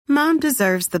Mom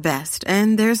deserves the best,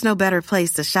 and there's no better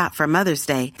place to shop for Mother's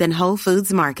Day than Whole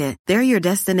Foods Market. They're your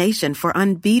destination for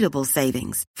unbeatable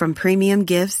savings, from premium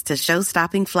gifts to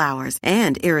show-stopping flowers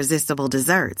and irresistible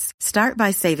desserts. Start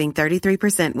by saving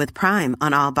 33% with Prime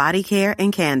on all body care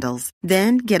and candles.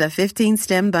 Then get a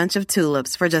 15-stem bunch of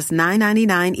tulips for just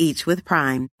 $9.99 each with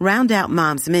Prime. Round out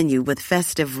Mom's menu with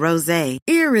festive rosé,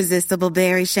 irresistible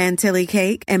berry chantilly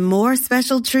cake, and more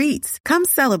special treats. Come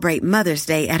celebrate Mother's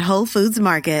Day at Whole Foods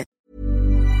Market.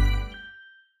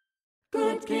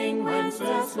 Good King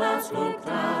Wenceslas looked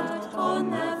out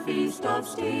on the feast of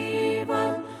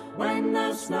Stephen, when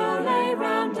the snow lay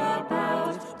round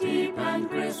about, deep and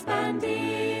crisp and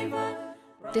even.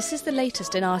 This is the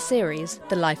latest in our series,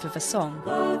 The Life of a Song.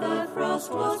 Though the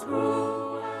frost was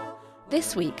cruel.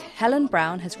 This week, Helen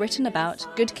Brown has written about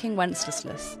Good King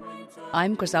Wenceslas.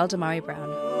 I'm Griselda Murray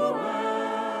Brown.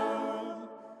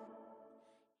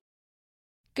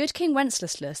 Good King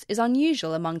Wenceslas is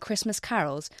unusual among Christmas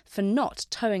carols for not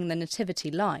towing the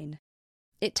nativity line.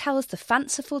 It tells the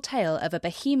fanciful tale of a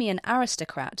Bohemian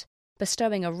aristocrat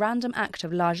bestowing a random act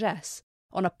of largesse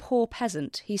on a poor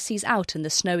peasant he sees out in the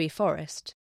snowy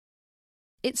forest.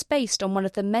 It's based on one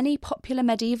of the many popular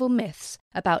medieval myths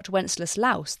about Wenceslas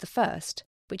I,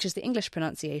 which is the English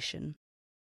pronunciation.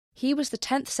 He was the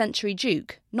 10th century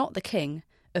duke, not the king,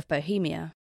 of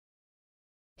Bohemia.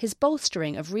 His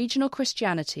bolstering of regional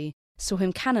Christianity saw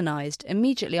him canonised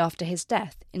immediately after his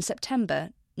death in September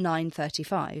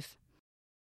 935.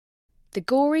 The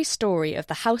gory story of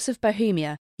the House of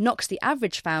Bohemia knocks the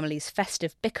average family's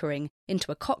festive bickering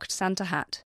into a cocked Santa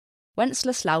hat.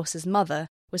 Wenceslaus's mother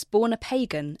was born a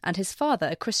pagan and his father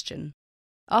a Christian.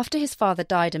 After his father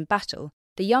died in battle,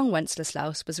 the young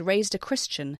Wenceslaus was raised a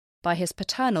Christian by his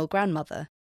paternal grandmother,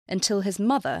 until his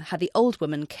mother had the old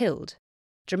woman killed.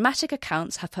 Dramatic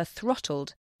accounts have her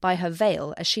throttled by her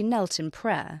veil as she knelt in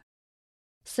prayer.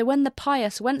 So when the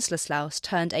pious Wenceslas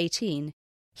turned 18,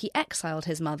 he exiled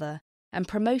his mother and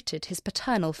promoted his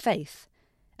paternal faith,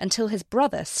 until his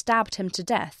brother stabbed him to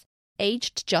death,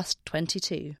 aged just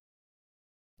 22.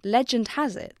 Legend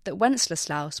has it that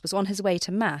Wenceslas was on his way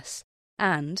to Mass,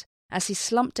 and, as he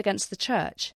slumped against the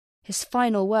church, his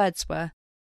final words were,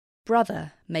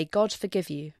 "Brother, may God forgive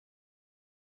you."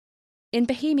 In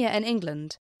Bohemia and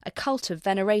England, a cult of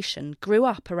veneration grew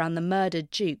up around the murdered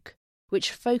duke,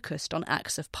 which focused on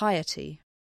acts of piety.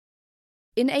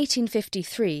 In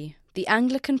 1853, the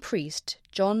Anglican priest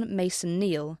John Mason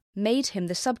Neale made him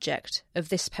the subject of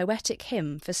this poetic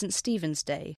hymn for St. Stephen's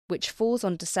Day, which falls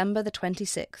on December the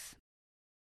 26th.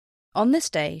 On this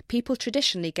day, people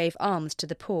traditionally gave alms to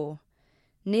the poor.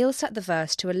 Neale set the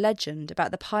verse to a legend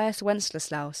about the pious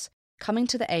Wenceslas coming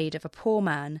to the aid of a poor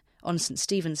man on St.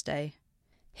 Stephen's Day.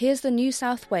 Here's the New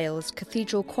South Wales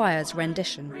Cathedral Choir's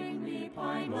rendition. Bring me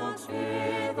pine logs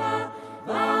hither,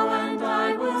 thou and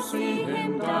I will see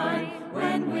him die,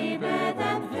 when we bear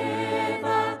them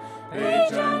hither.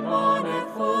 Page and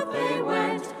bonnet, forth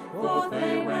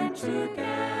they went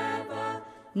together.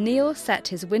 Neale set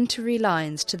his wintry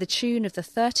lines to the tune of the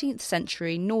 13th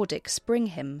century Nordic spring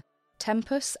hymn,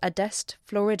 Tempus Adest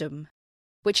Floridum,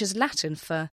 which is Latin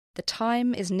for "the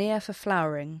time is near for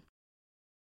flowering."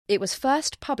 It was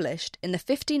first published in the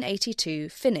 1582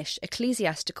 Finnish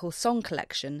ecclesiastical song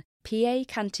collection Pie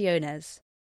Cantiones.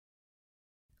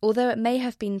 Although it may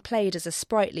have been played as a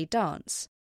sprightly dance,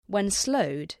 when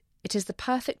slowed, it is the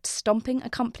perfect stomping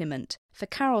accompaniment for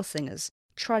carol singers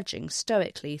trudging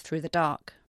stoically through the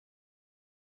dark.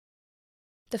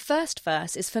 The first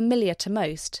verse is familiar to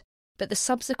most, but the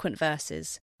subsequent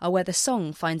verses are where the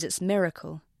song finds its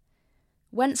miracle.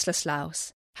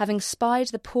 Wenceslas, having spied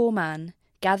the poor man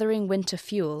gathering winter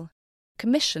fuel,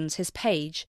 commissions his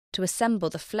page to assemble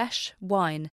the flesh,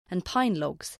 wine, and pine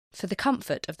logs for the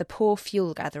comfort of the poor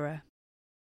fuel-gatherer.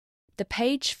 The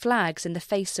page flags in the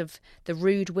face of the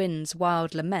rude wind's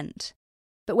wild lament,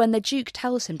 but when the Duke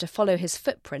tells him to follow his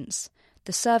footprints,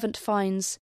 the servant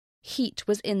finds heat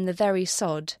was in the very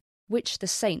sod which the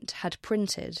saint had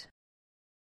printed.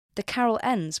 The carol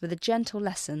ends with a gentle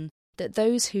lesson that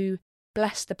those who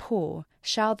bless the poor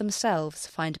shall themselves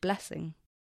find blessing.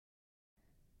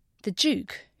 The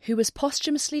Duke, who was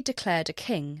posthumously declared a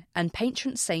king and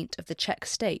patron saint of the Czech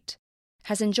state,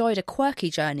 has enjoyed a quirky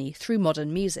journey through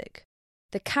modern music.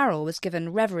 The carol was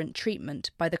given reverent treatment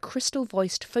by the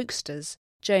crystal-voiced folksters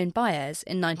Joan Baez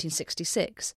in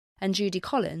 1966 and Judy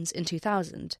Collins in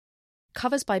 2000,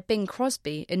 covers by Bing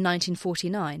Crosby in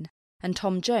 1949 and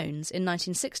Tom Jones in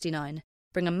 1969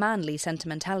 bring a manly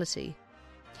sentimentality.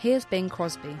 Here's Bing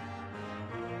Crosby.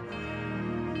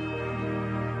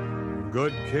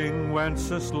 Good King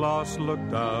Wenceslas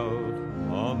looked out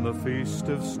on the feast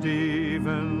of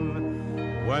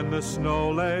Stephen, when the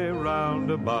snow lay round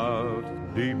about,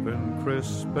 deep and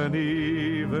crisp and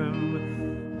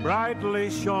even, brightly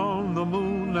shone the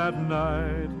moon at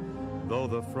night, though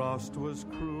the frost was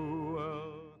cruel.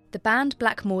 The band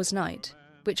Blackmore's Night,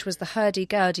 which was the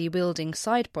hurdy-gurdy wielding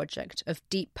side project of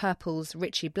Deep Purple's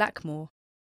Ritchie Blackmore,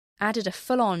 added a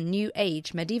full-on New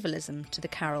Age medievalism to the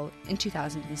carol in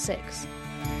 2006.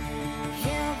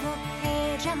 Hear the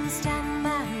page and stand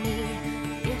by me,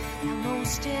 if thou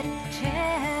know'st it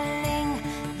telling.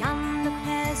 Yonder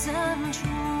peasant,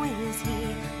 who is he,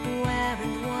 where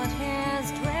and what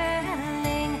his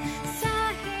dwelling? So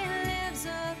he lives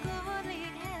a goodly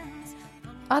hence.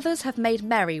 Others have made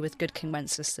merry with Good King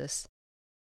Wenceslas.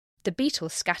 The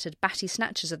Beatles scattered batty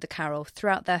snatches of the carol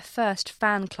throughout their first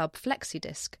fan club flexi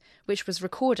disc, which was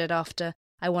recorded after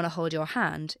I Wanna Hold Your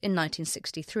Hand in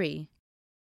 1963.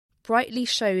 Brightly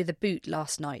show the boot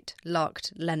last night,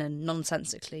 larked Lennon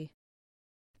nonsensically.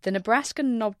 The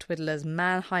Nebraskan knob twiddler's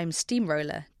Mannheim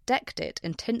Steamroller decked it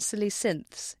in tinsely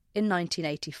synths in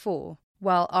 1984,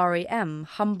 while R.E.M.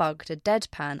 humbugged a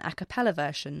deadpan a cappella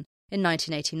version in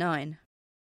 1989.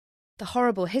 The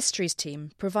Horrible Histories team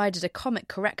provided a comic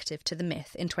corrective to the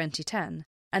myth in 2010,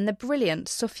 and the brilliant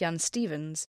Sufjan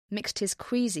Stevens mixed his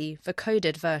queasy,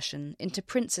 vocoded version into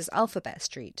Prince's Alphabet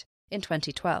Street in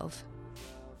 2012.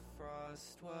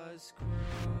 Frost was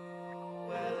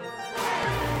cruel,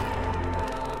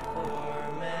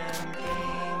 poor man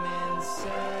came in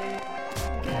sight,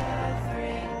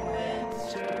 gathering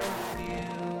winter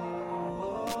fuel.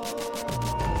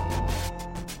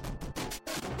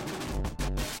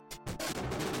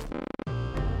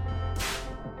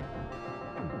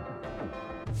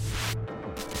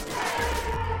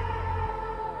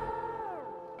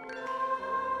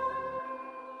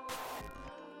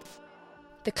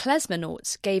 The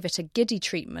Klezmonauts gave it a giddy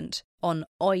treatment on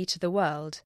Oi to the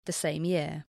World the same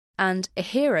year, and A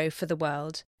Hero for the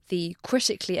World, the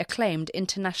critically acclaimed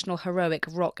international heroic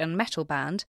rock and metal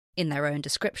band, in their own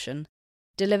description,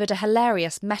 delivered a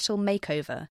hilarious metal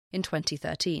makeover in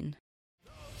 2013.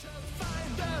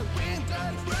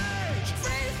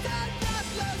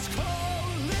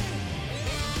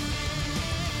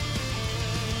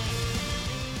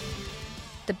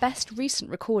 The best recent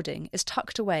recording is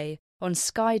tucked away on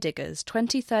Skydigger's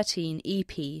 2013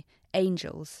 EP,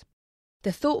 Angels.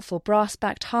 The thoughtful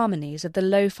brass-backed harmonies of the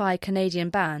lo-fi Canadian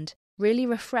band really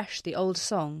refresh the old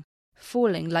song,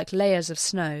 falling like layers of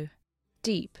snow,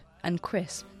 deep and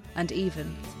crisp and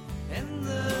even. And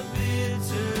the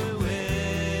bitter weather.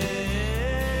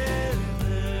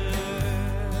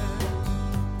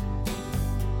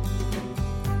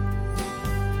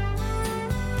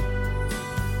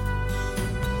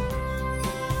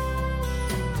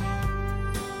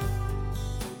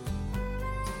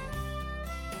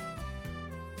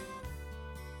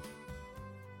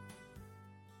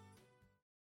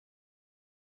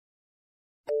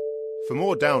 For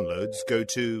more downloads, go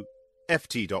to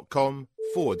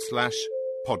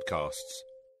ft.com/podcasts.